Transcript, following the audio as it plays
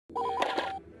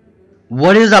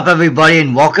What is up, everybody,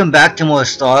 and welcome back to more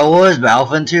Star Wars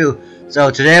Battlefront 2. So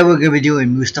today we're going to be doing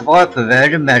Mustafar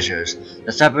Preventative Measures.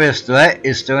 The separatist threat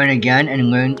is stirring again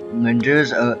and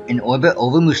lingers in orbit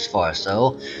over Mustafar.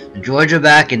 So the droids are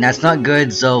back and that's not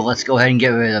good, so let's go ahead and get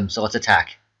rid of them. So let's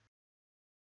attack.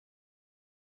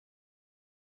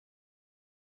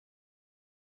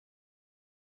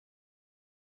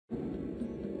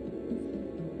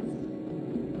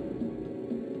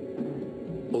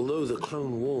 Although the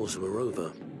Clone Wars were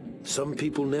over, some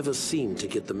people never seemed to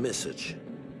get the message.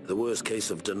 The worst case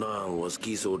of denial was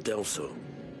Gizor Delso,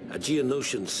 a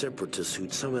Geonosian separatist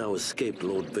who'd somehow escaped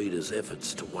Lord Vader's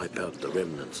efforts to wipe out the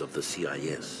remnants of the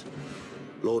CIS.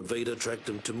 Lord Vader tracked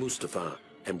him to Mustafar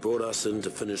and brought us in to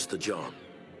finish the job.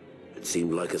 It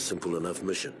seemed like a simple enough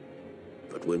mission.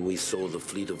 But when we saw the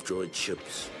fleet of droid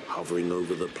ships hovering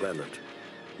over the planet,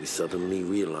 we suddenly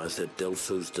realized that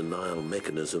Delso's denial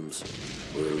mechanisms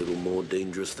were a little more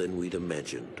dangerous than we'd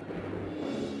imagined.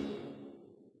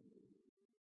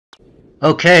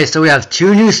 Okay, so we have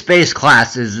two new space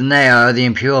classes, and they are the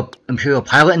Imperial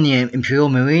Pilot and the Imperial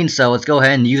Marine, so let's go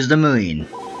ahead and use the Marine.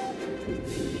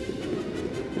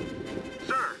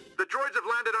 Sir, the droids have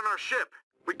landed on our ship.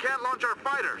 We can't launch our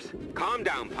fighters. Calm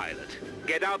down, pilot.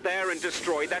 Get out there and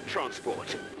destroy that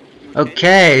transport.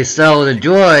 Okay, so the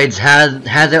droids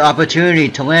had their opportunity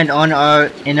to land on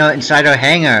inside our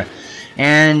hangar,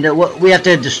 and we have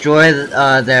to destroy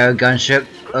their gunship,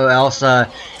 or else, and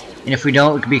if we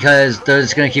don't, because they're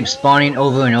just gonna keep spawning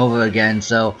over and over again.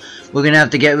 So we're gonna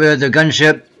have to get rid of their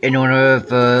gunship in order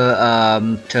for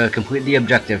to complete the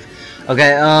objective.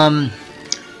 Okay,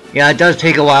 yeah, it does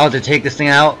take a while to take this thing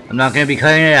out. I'm not gonna be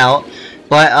cutting it out,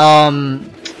 but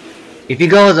if you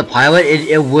go as a pilot,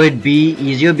 it would be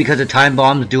easier because the time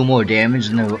bombs do more damage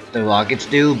than the rockets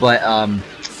do. But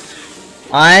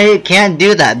I can't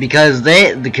do that because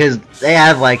they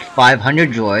have like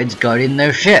 500 droids guarding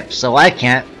their ship, so I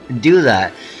can't do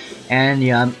that. And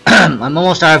yeah, I'm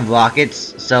almost out of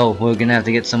rockets, so we're gonna have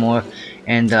to get some more.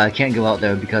 And I can't go out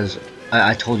there because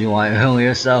I told you why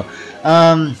earlier. So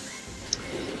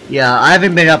yeah, I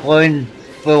haven't been uploading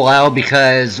for a while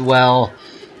because, well,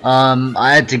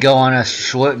 I had to go on a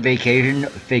short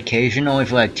vacation only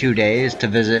for like 2 days to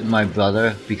visit my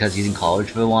brother because he's in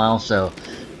college for a while. So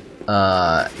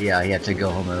yeah, he had to go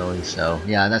home early, so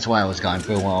yeah, that's why I was gone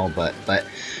for a while. But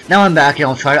now I'm back, and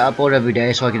I'll try to upload every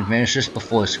day so I can finish this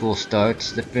before school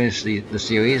starts to finish the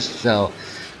series. So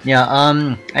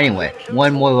yeah, anyway,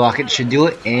 one more rocket should do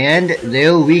it, and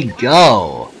there we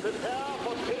go.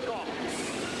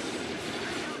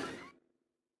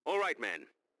 Alright, men.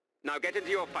 Now get into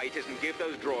your fighters and give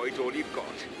those droids all you've got.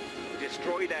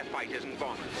 Destroy their fighters and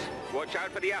bombers. Watch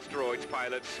out for the asteroids,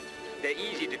 pilots. They're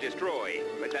easy to destroy,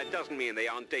 but that doesn't mean they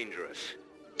aren't dangerous.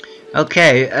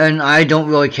 Okay, and I don't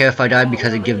really care if I die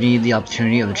because it gives me the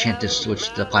opportunity of a chance to switch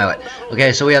to the pilot.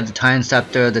 Okay, so we have the TIE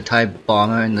Interceptor, the TIE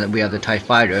Bomber, and we have the TIE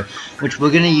Fighter, which we're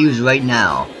gonna use right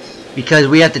now. Because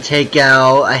we have to take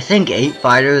out, I think, 8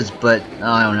 fighters, but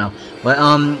I don't know. But,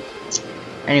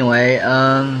 anyway,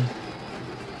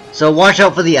 so watch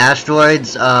out for the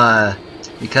asteroids,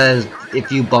 because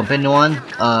if you bump into one,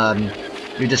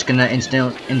 you're just gonna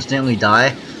instantly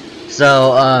die.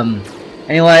 So,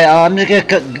 anyway, I'm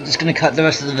just gonna cut the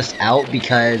rest of this out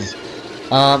because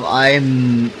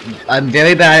I'm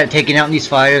very bad at taking out these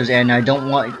fighters, and I don't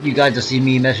want you guys to see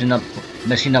me messing up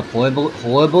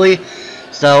horribly.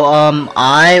 So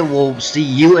I will see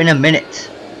you in a minute.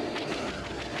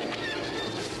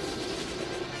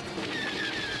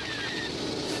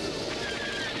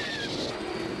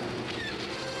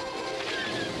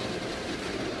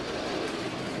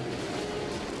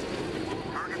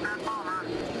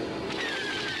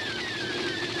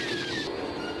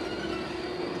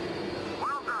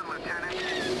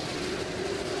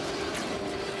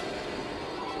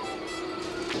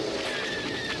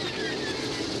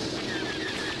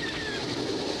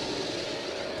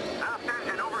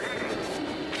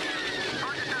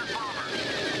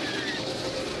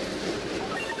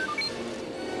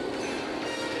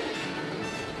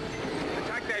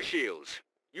 Shields.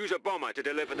 Use a bomber to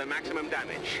deliver the maximum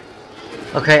damage.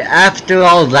 Okay, after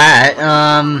all that,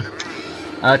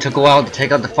 it took a while to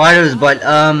take out the fighters, but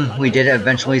we did it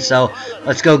eventually. So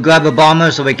let's go grab a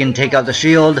bomber so we can take out the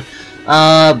shield.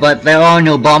 But there are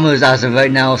no bombers as of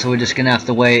right now, so we're just gonna have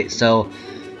to wait. So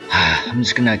I'm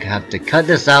just gonna have to cut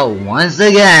this out once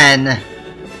again.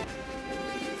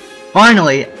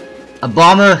 Finally, a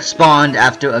bomber spawned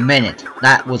after a minute.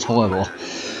 That was horrible.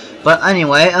 But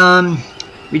anyway,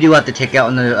 we do have to take out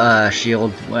another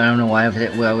shield. I don't know why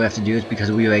what we have to do is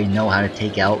because we already know how to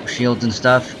take out shields and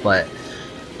stuff. But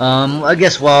I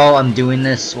guess while I'm doing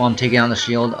this, while I'm taking out the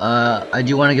shield, I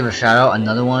do want to give a shout out,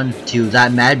 another one, to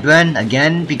that Mad Bren,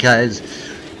 again, because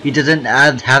he doesn't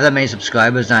have that many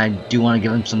subscribers, and I do want to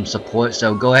give him some support,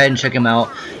 so go ahead and check him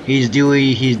out. He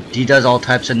does all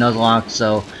types of nuzlocke,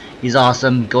 so he's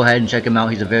awesome. Go ahead and check him out.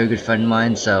 He's a very good friend of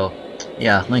mine, so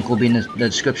yeah, link will be in the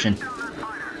description.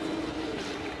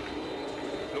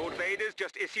 Lord Vader's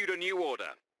just issued a new order.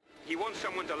 He wants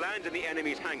someone to land in the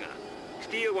enemy's hangar,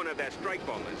 steal one of their strike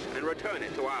bombers, and return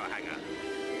it to our hangar.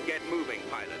 Get moving,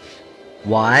 pilots.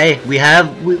 Why?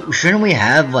 Shouldn't we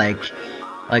have like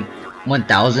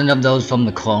 1,000 of those from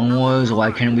the Clone Wars?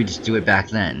 Why couldn't we just do it back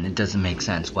then? It doesn't make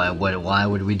sense. Why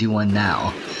would we do one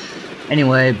now?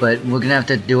 Anyway, but we're gonna have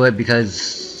to do it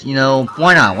because, you know,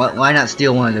 why not? Why not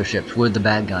steal one of their ships? We're the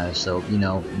bad guys, so, you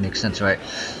know, it makes sense, right?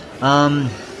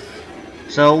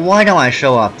 So why don't I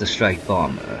show off the strike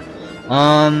bomber?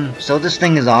 So this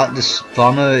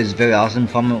bomber is very awesome.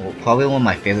 Probably one of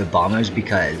my favorite bombers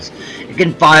because it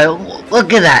can fire,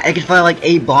 look at that, it can fire like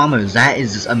 8 bombers. That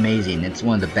is just amazing. It's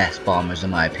one of the best bombers in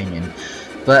my opinion.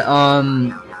 But,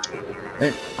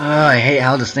 I hate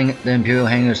how the Imperial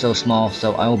hangar is so small,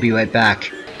 so I will be right back.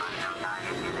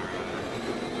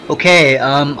 Okay,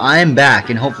 I am back,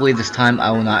 and hopefully this time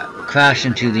I will not crash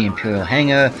into the Imperial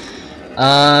hangar.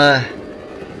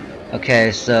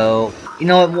 Okay, so, you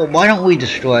know what, why don't we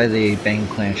destroy the Bang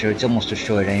Clancher? It's almost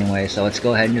destroyed anyway, so let's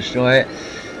go ahead and destroy it.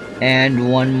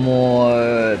 And one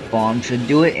more bomb should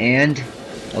do it, and...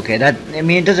 okay, I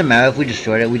mean, it doesn't matter if we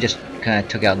destroyed it, we just kind of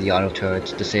took out the auto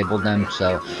turrets, disabled them,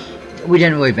 so... we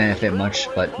didn't really benefit much,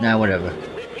 but nah, whatever.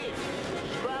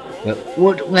 But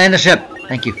we'll land the ship!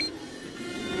 Thank you.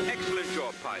 Excellent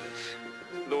job, pilots.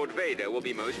 Lord Vader will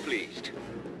be most pleased.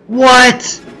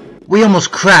 What?! We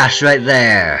almost crashed right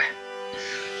there!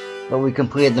 But we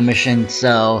completed the mission,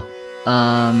 so...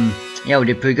 yeah, we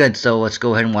did pretty good, so let's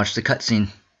go ahead and watch the cutscene.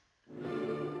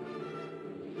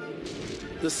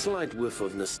 The slight whiff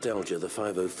of nostalgia the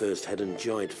 501st had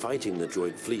enjoyed fighting the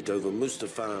droid fleet over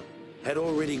Mustafar had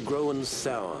already grown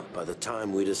sour by the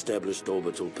time we'd established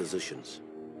orbital positions.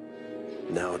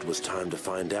 Now it was time to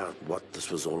find out what this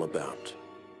was all about.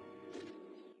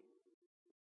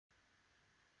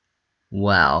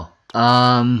 Wow.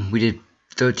 We did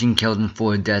 13 kills and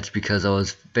 4 deaths because I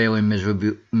was failing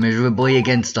miserably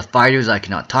against the fighters. I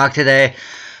cannot talk today.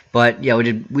 But yeah, we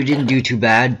didn't do too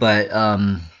bad, but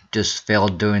just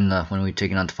failed during when we were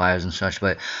taking out the fighters and such.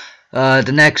 But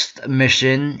the next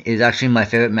mission is actually my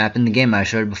favorite map in the game. I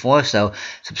showed it before, so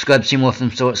subscribe to see more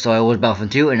from Star Wars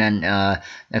Battlefront II, and then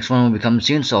next one will be coming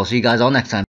soon, so I'll see you guys all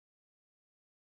next time.